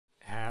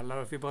Hello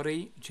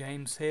everybody,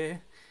 James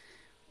here.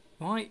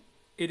 Right,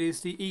 it is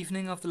the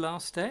evening of the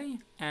last day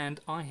and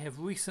I have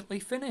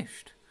recently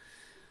finished.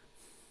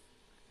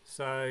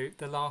 So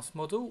the last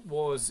model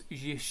was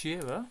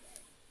Yashira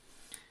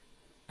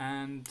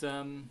and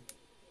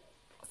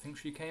I think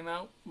she came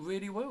out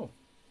really well.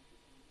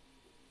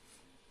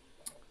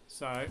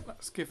 So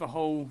let's give a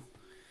whole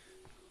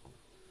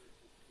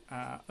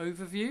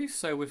overview.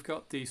 So we've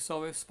got the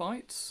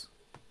Saurospites,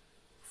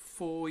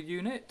 4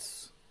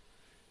 units.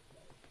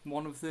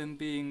 One of them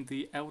being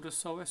the Elder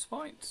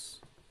Saurospites.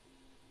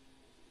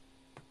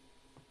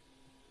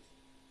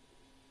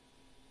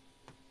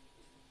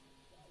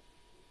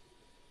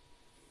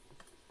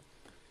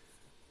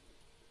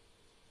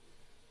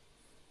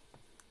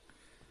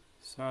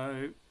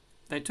 So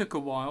they took a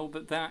while,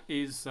 but that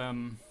is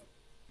I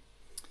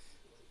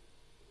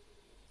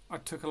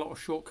took a lot of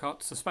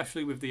shortcuts,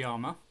 especially with the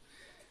armor.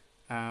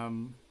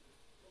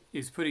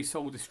 It's pretty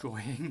soul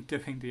destroying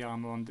doing the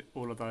armor on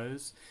all of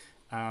those.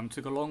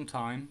 Took a long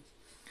time,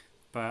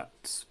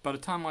 but by the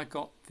time I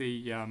got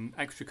the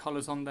extra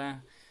colours on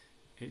there,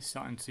 it's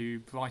starting to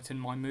brighten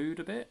my mood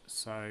a bit,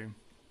 so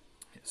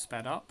it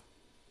sped up.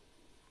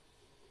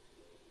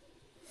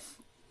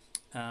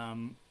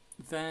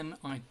 Then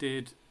I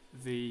did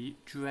the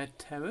Dread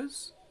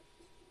Terrors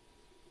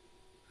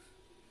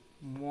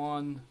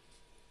 1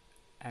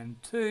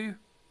 and 2.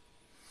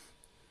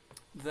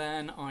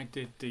 Then I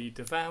did the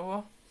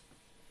Devourer.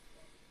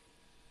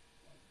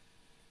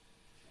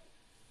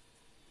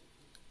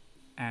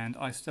 And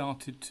I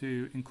started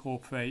to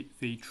incorporate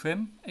the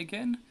trim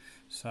again,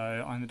 so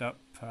I ended up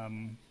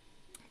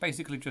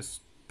basically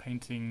just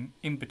painting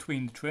in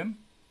between the trim.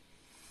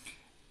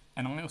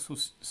 And I also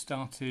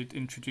started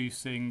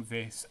introducing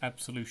this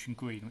Absolution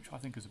Green, which I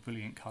think is a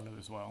brilliant colour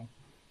as well.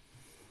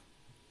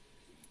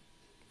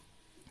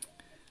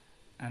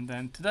 And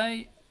then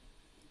today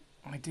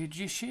I did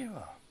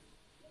Yashira.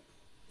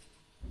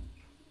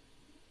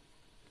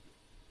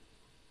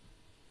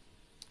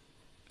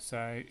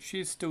 So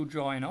she's still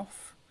drying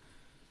off,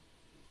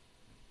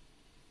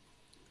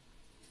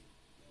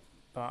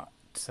 but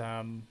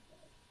I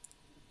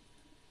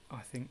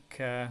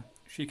think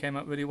she came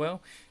up really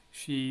well.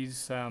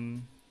 She's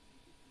kind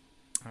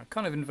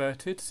of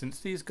inverted,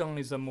 since these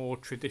guys are more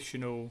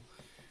traditional.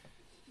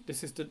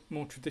 This is the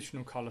more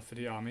traditional colour for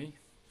the army,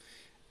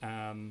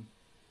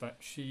 but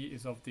she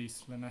is of the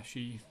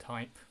Slaneshi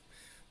type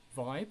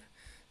vibe.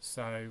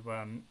 So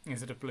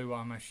instead of blue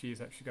armour, she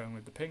is actually going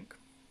with the pink.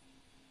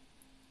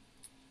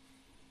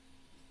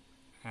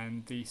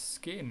 And the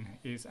skin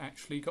is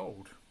actually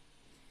gold.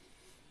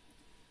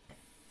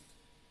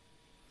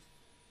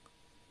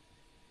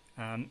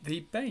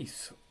 The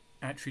base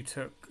actually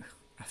took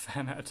a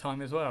fair amount of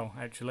time as well,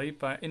 actually,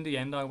 but in the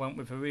end I went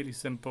with a really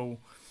simple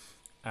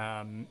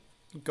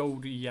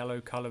goldy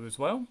yellow colour as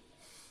well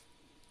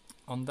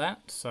on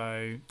that,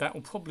 so that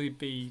will probably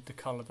be the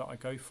colour that I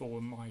go for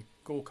in my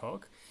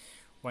Gorkog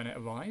when it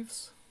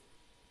arrives.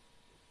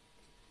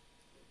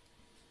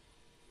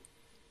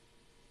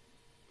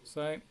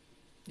 So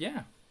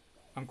yeah,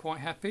 I'm quite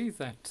happy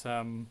that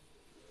I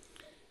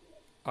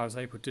was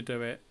able to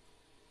do it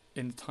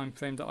in the time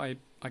frame that I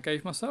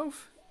gave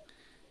myself,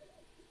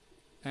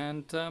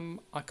 and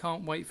I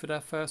can't wait for their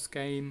first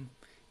game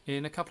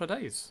in a couple of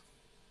days.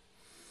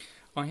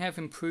 I have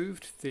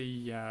improved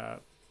the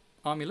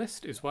army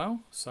list as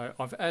well, so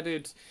I've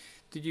added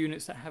the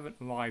units that haven't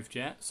arrived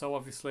yet. So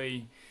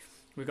obviously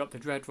we've got the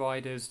Dread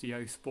Riders, the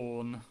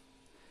Oathborn,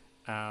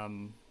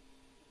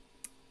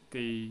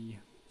 the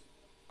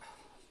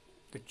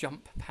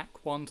jump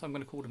pack ones. I'm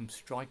going to call them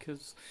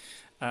strikers,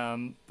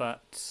 so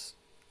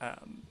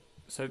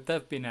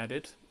they've been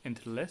added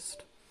into the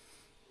list.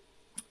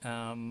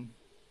 I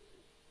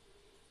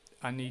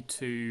need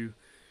to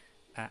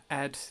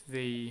add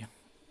the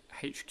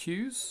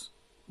HQs,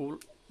 all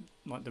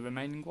like the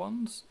remaining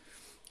ones,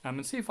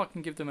 and see if I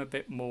can give them a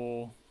bit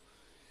more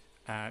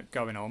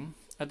going on.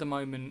 At the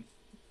moment,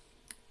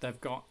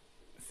 they've got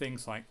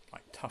things like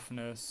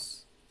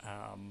toughness,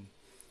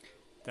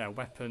 their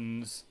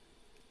weapons.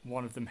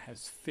 One of them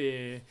has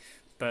fear,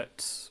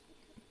 but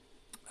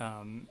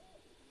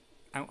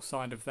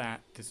outside of that,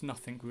 there's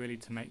nothing really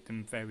to make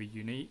them very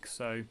unique.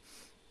 So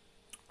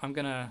I'm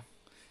going to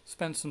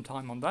spend some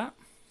time on that.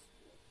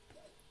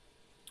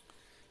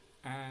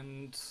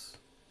 And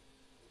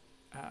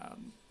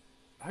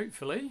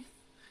hopefully,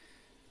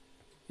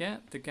 yeah,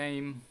 the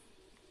game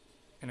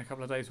in a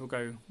couple of days will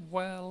go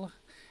well.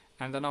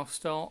 And then I'll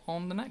start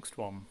on the next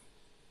one.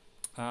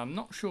 I'm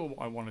not sure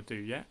what I want to do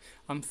yet.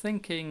 I'm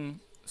thinking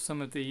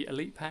some of the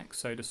elite packs,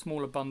 so the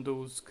smaller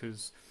bundles,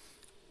 because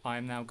I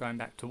am now going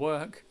back to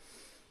work.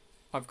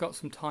 I've got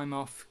some time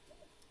off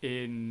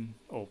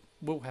or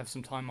will have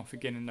some time off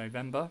again in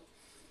November,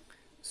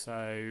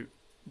 so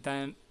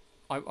then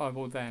I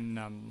will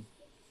then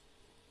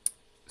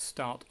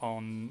start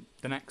on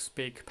the next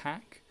big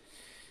pack,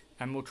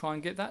 and we'll try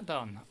and get that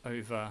done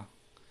over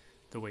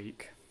the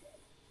week.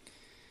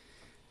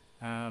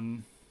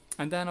 And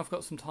then I've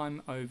got some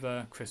time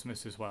over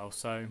Christmas as well,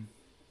 so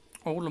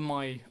all of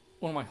my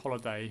all my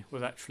holiday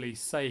was actually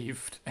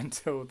saved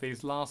until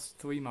these last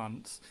 3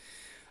 months,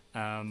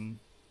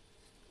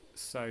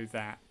 so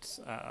that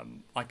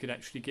I could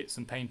actually get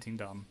some painting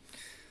done.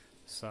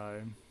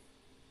 So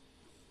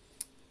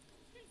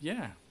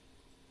yeah,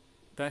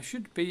 there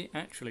should be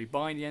actually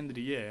by the end of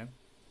the year,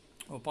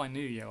 or by New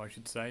Year I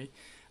should say,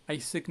 a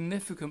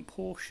significant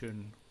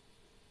portion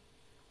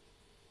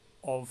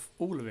of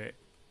all of it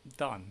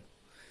done.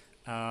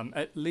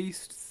 At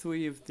least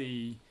 3 of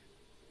the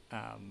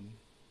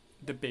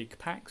big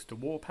packs, the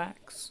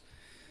Warpacks,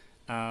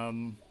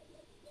 and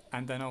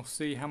then I'll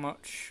see how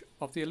much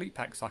of the elite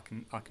packs I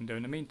can do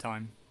in the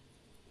meantime.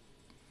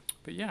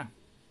 But yeah,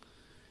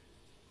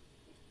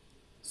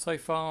 so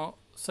far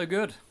so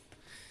good.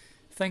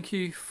 Thank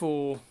you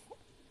for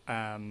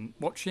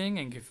watching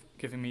and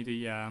giving me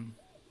the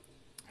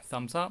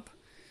thumbs up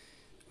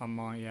on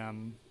my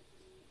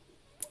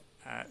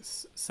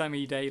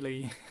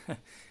semi-daily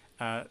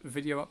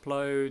video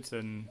uploads.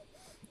 And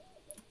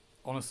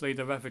honestly,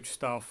 the Ravage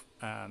stuff,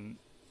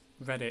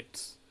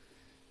 Reddit,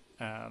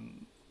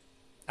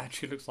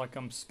 actually looks like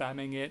I'm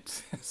spamming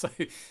it, so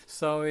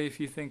sorry if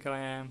you think I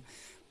am,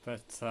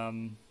 but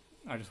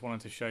I just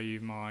wanted to show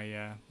you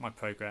my my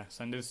progress.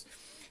 And there's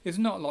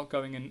not a lot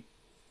going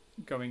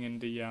in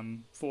the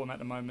forum at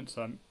the moment,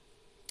 so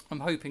I'm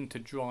hoping to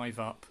drive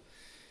up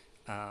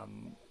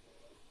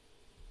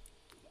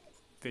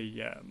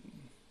the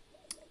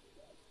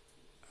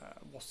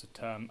what's the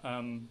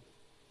term,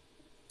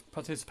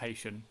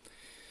 participation.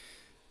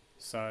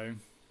 So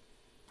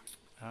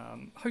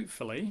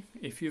hopefully,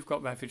 if you've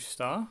got Ravage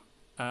Star,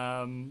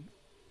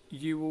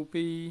 you will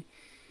be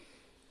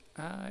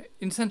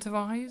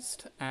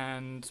incentivized,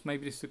 and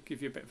maybe this will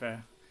give you a bit of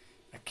a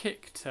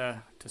kick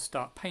to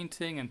start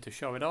painting and to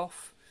show it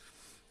off,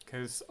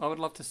 because I would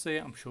love to see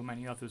it. I'm sure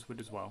many others would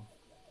as well.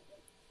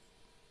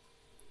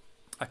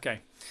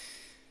 Okay,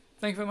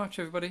 thank you very much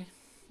everybody,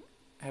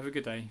 have a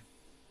good day,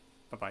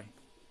 bye bye.